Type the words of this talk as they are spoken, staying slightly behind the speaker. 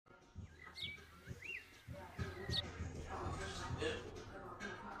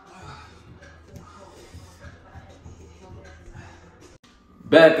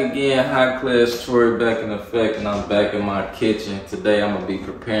Back again, high class Troy back in effect, and I'm back in my kitchen. Today I'm gonna be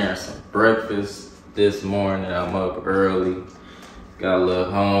preparing some breakfast. This morning I'm up early, got a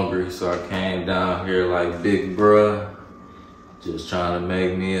little hungry, so I came down here like big bruh, just trying to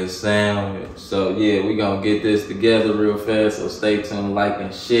make me a sandwich. So yeah, we gonna get this together real fast, so stay tuned, like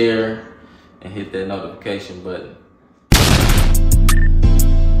and share, and hit that notification button.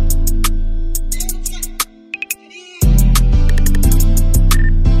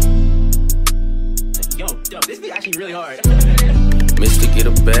 This be actually really hard. Mr. Get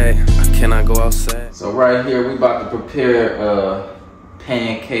a bag, I cannot go outside. So right here, we about to prepare a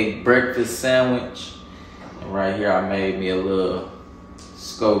pancake breakfast sandwich. And right here, I made me a little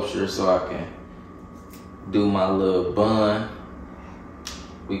sculpture so I can do my little bun.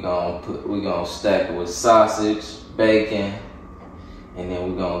 We gonna stack it with sausage, bacon, and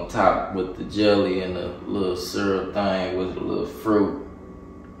then we gonna top with the jelly and the little syrup thing with a little fruit.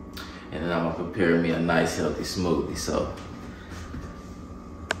 And then I'm gonna prepare me a nice healthy smoothie, so.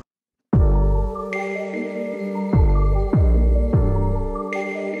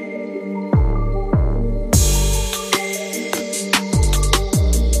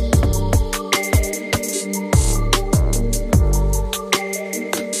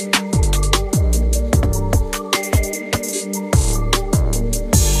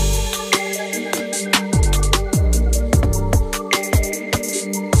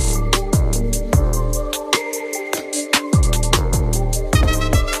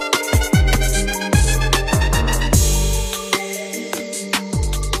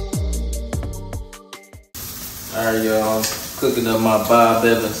 Alright, y'all, cooking up my Bob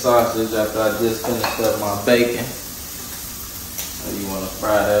Evans sausage after I just finished up my bacon. So you want to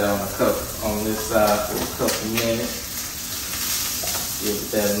fry that on this side for a couple minutes. Give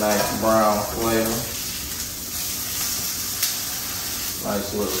it that nice brown flavor.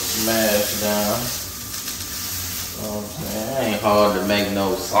 Nice little smash down. You know what I'm saying? It ain't hard to make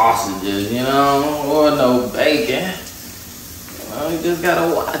no sausages, you know, or no bacon. You know, you just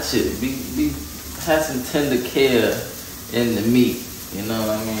gotta watch it. Have some tender care in the meat, you know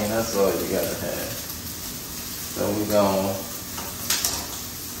what I mean? That's all you gotta have. So we gonna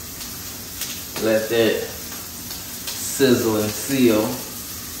let that sizzle and seal.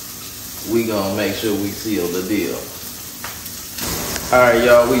 We gonna make sure we seal the deal. All right,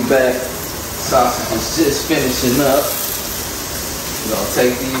 y'all, we back. Sausage is just finishing up. We're gonna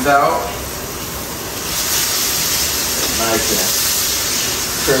take these out. Nice and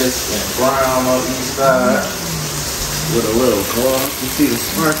crisp and brown on each side with a little glow. You see the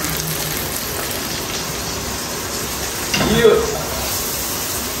spark? Yeah.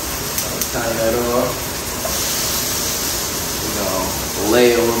 I'll tie that off. We're gonna lay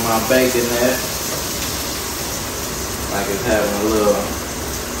over my bacon there. Like it's having a little,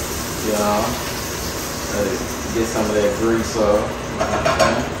 you know, get some of that grease off. You know what I'm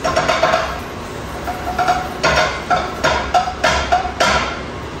saying?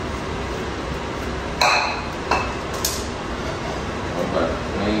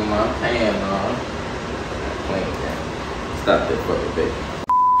 Stop that fucking bacon.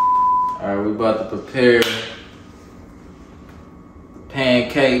 Alright, we about to prepare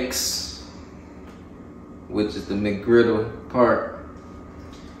pancakes, which is the McGriddle part.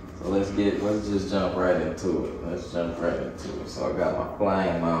 So let's just jump right into it. Let's jump right into it. So I got my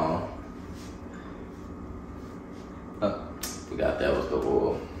flame on. Oh, forgot that was the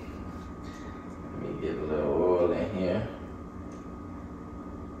oil. Let me get a little oil in here.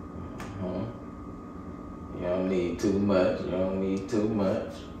 You don't need too much, you don't need too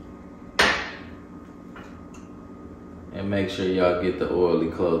much. And make sure y'all get the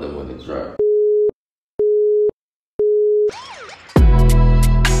oily clothing when it drops.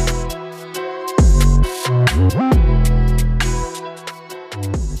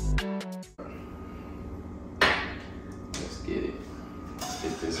 Let's get it.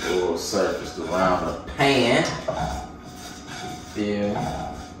 Get this oil surfaced around the pan. You feel me?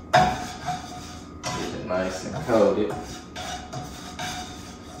 Nice and coated.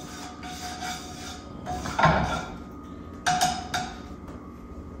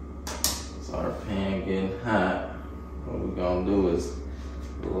 So our pan getting hot. What we're gonna do is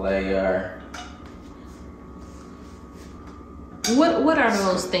lay our... What are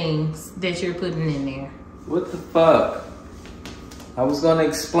those things that you're putting in there? What the fuck? I was gonna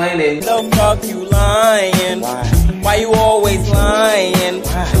explain it. The fuck you lying? Why you always lying?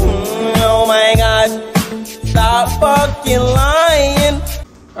 Oh my gosh. Stop fucking lying.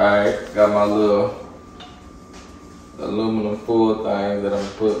 Alright, got my little aluminum foil thing that I'm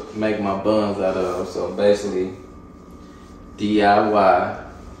gonna make my buns out of. So basically, DIY.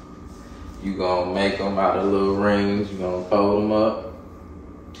 You gonna make them out of little rings. You gonna fold them up,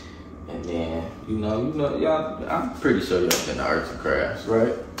 and then you know, y'all. I'm pretty sure y'all been to arts and crafts,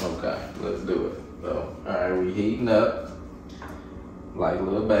 right? Okay, let's do it. So, all right, we heating up like a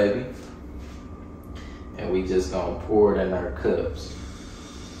little baby, and we just gonna pour it in our cups.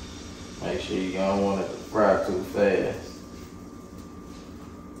 Make sure you don't want it to fry too fast.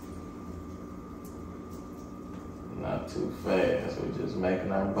 Not too fast. We're just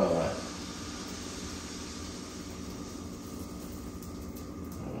making our bun.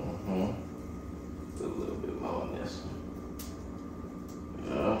 Put a little bit more on this one.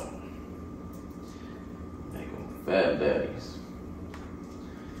 Yeah. Make them fat daddies.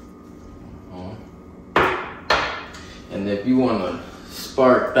 And if you want to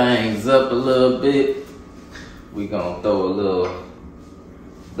spark things up a little bit, we gonna throw a little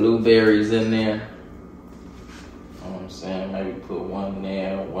blueberries in there. You know what I'm saying? Maybe put one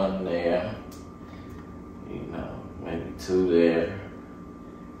there, you know, maybe 2 there,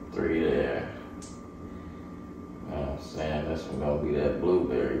 3 there. You know what I'm saying? This one gonna be that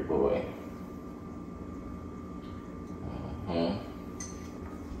blueberry boy.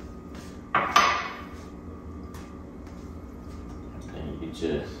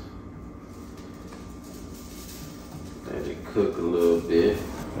 Just let it cook a little bit.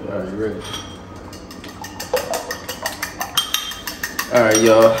 All right, you ready? All right,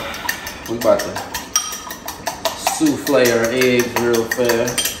 y'all. We about to souffle our eggs real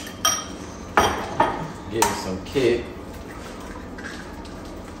fast. Give it some kick.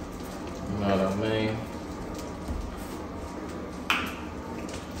 You know what I mean?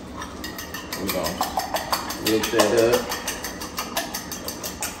 We're gonna whip that up.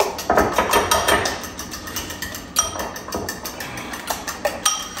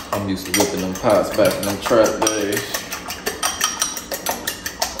 I'm used to whipping them pots back in them trap days.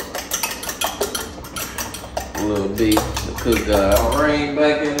 A little beef, the cook got rain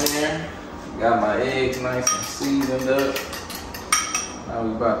back in there. Got my eggs nice and seasoned up. Now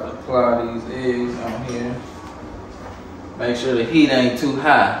we about to apply these eggs on here. Make sure the heat ain't too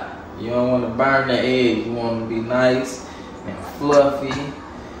high. You don't want to burn the eggs. You want them to be nice and fluffy,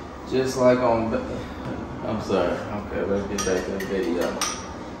 just like on. I'm sorry. Okay, let's get back to the video.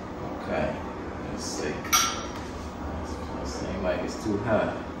 Okay, let's see. It seems like it's too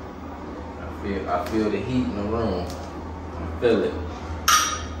hot. I feel the heat in the room. I feel it.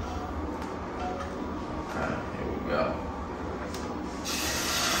 Okay, here we go.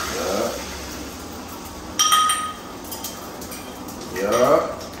 Yup.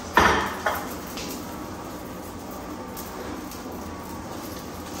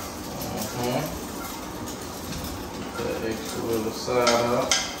 Put that extra little side up.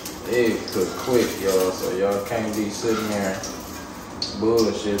 Eggs cook quick, y'all, so y'all can't be sitting there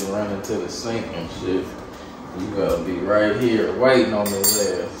bullshit running to the sink and shit. You gotta be right here waiting on this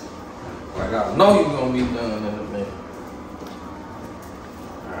ass. Like I know you're gonna be done in a minute.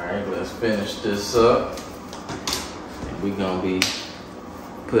 Alright, let's finish this up. And we gonna be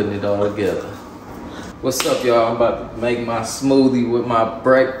putting it all together. What's up, y'all? I'm about to make my smoothie with my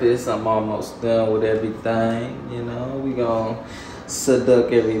breakfast. I'm almost done with everything, you know. We gonna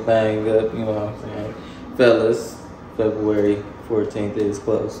seduct everything up, you know what I'm saying? Fellas, February 14th is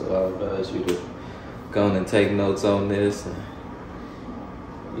close, so I advise you to go on and take notes on this and,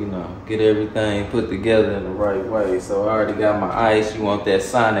 you know, get everything put together in the right way. So I already got my ice. You want that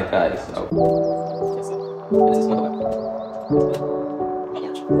Sonic ice.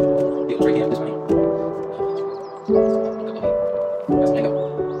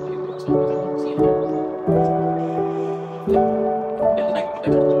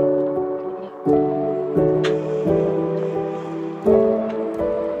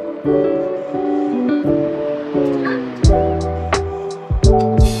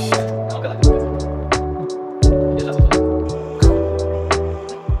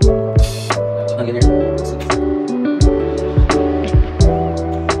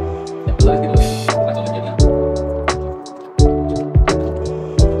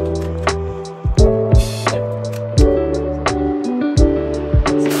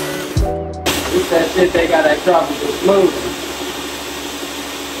 That shit, they got that tropical smooth.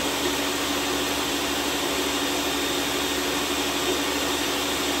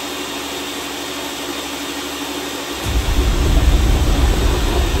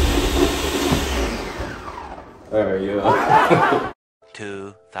 There you go.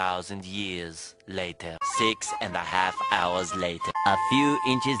 2,000 years later. 6.5 hours later. A few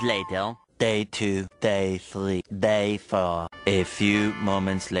inches later. Day 2, day 3, day 4. A few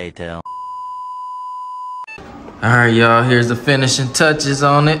moments later. All right, y'all, here's the finishing touches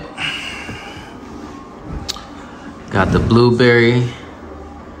on it. Got the blueberry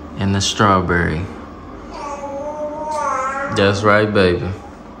and the strawberry. That's right, baby.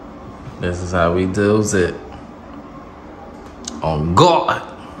 This is how we do it. On God.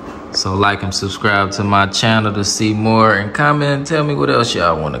 So like and subscribe to my channel to see more, and comment and tell me what else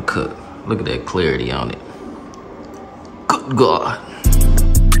y'all want to cook. Look at that clarity on it. Good God.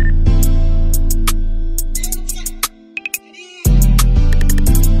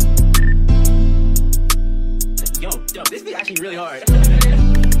 Yo, this be actually really hard.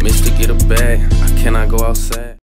 Missed to get a bag, I cannot go outside.